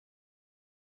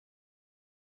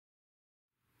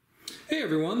Hey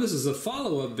everyone, this is a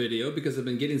follow-up video because I've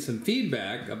been getting some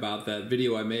feedback about that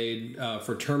video I made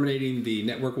for terminating the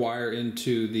network wire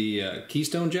into the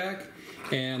keystone jack.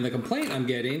 And the complaint I'm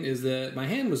getting is that my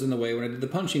hand was in the way when I did the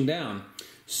punching down.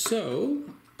 So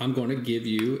I'm going to give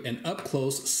you an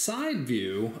up-close side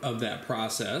view of that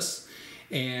process.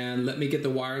 And let me get the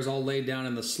wires all laid down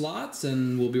in the slots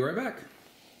and we'll be right back.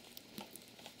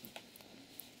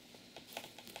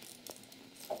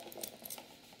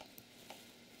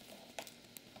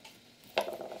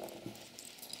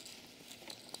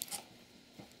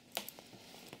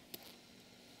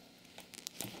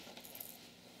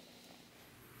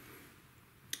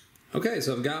 Okay,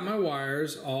 so I've got my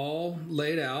wires all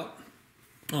laid out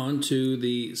onto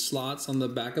the slots on the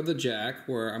back of the jack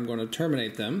where I'm going to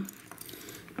terminate them.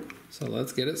 So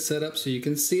let's get it set up so you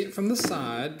can see it from the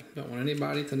side. Don't want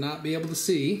anybody to not be able to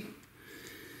see.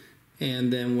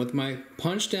 And then with my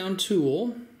punch down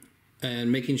tool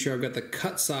and making sure I've got the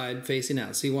cut side facing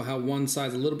out. See how one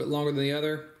side's a little bit longer than the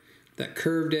other? That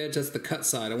curved edge, that's the cut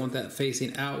side. I want that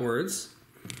facing outwards.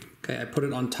 Okay, I put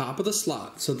it on top of the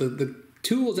slot. So the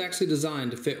tool is actually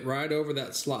designed to fit right over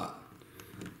that slot.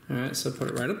 All right, so put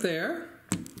it right up there.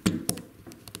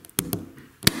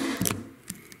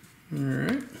 All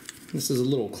right, this is a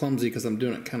little clumsy because I'm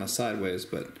doing it kind of sideways,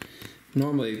 but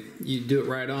normally you do it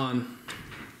right on.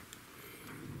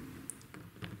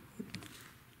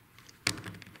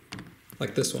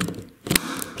 Like this one.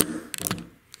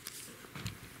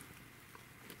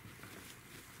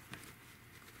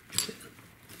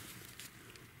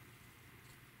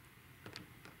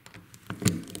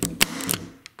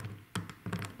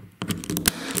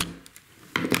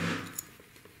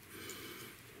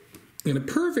 In a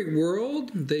perfect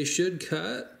world, they should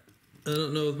cut. I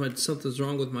don't know if something's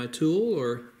wrong with my tool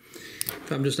or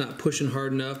if I'm just not pushing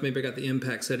hard enough. Maybe I got the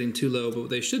impact setting too low, but what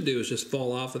they should do is just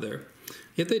fall off of there.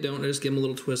 If they don't, I just give them a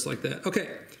little twist like that. Okay,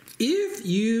 if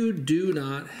you do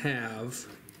not have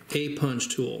a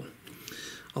punch tool,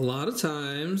 a lot of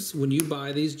times when you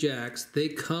buy these jacks, they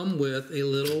come with a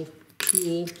little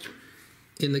tool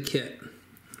in the kit.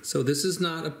 So this is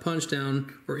not a punch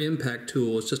down or impact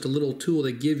tool. It's just a little tool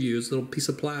they give you. It's a little piece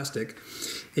of plastic.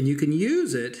 And you can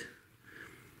use it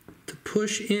to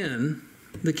push in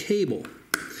the cable.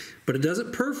 But it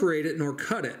doesn't perforate it nor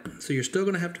cut it. So you're still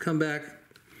going to have to come back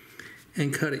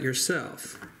and cut it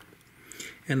yourself.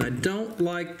 And I don't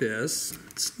like this,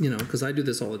 you know, because I do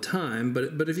this all the time.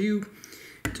 But if you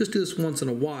just do this once in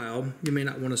a while, you may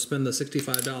not want to spend the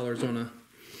 $65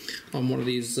 on one of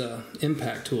these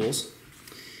impact tools.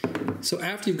 So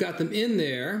after you've got them in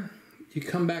there, you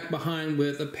come back behind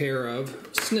with a pair of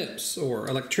snips or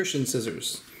electrician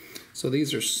scissors. So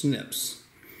these are snips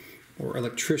or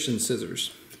electrician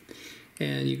scissors.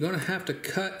 And you're going to have to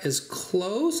cut as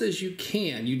close as you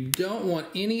can. You don't want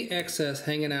any excess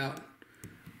hanging out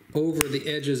over the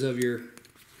edges of your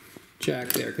jack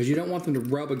there because you don't want them to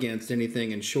rub against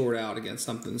anything and short out against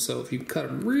something. So if you cut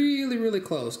them really, really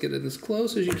close, get it as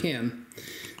close as you can.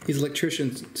 These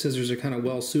electrician scissors are kind of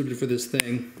well suited for this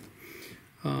thing.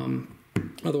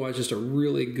 Otherwise, just a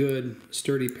really good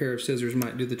sturdy pair of scissors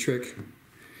might do the trick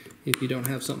if you don't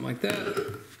have something like that.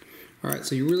 All right,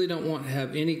 so you really don't want to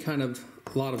have any kind of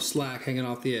lot of slack hanging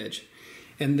off the edge.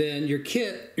 And then your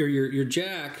kit, or your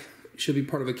jack, should be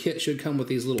part of a kit, should come with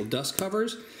these little dust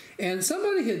covers. And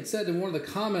somebody had said in one of the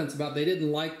comments about they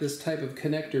didn't like this type of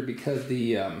connector because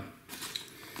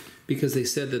they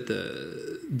said that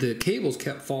the cables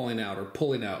kept falling out or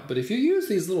pulling out. But if you use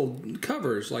these little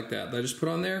covers like that I just put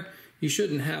on there, you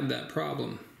shouldn't have that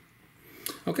problem.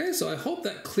 Okay, so I hope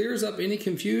that clears up any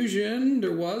confusion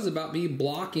there was about me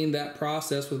blocking that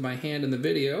process with my hand in the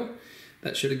video.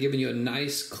 That should have given you a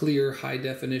nice, clear,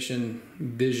 high-definition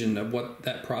vision of what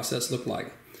that process looked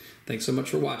like. Thanks so much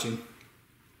for watching.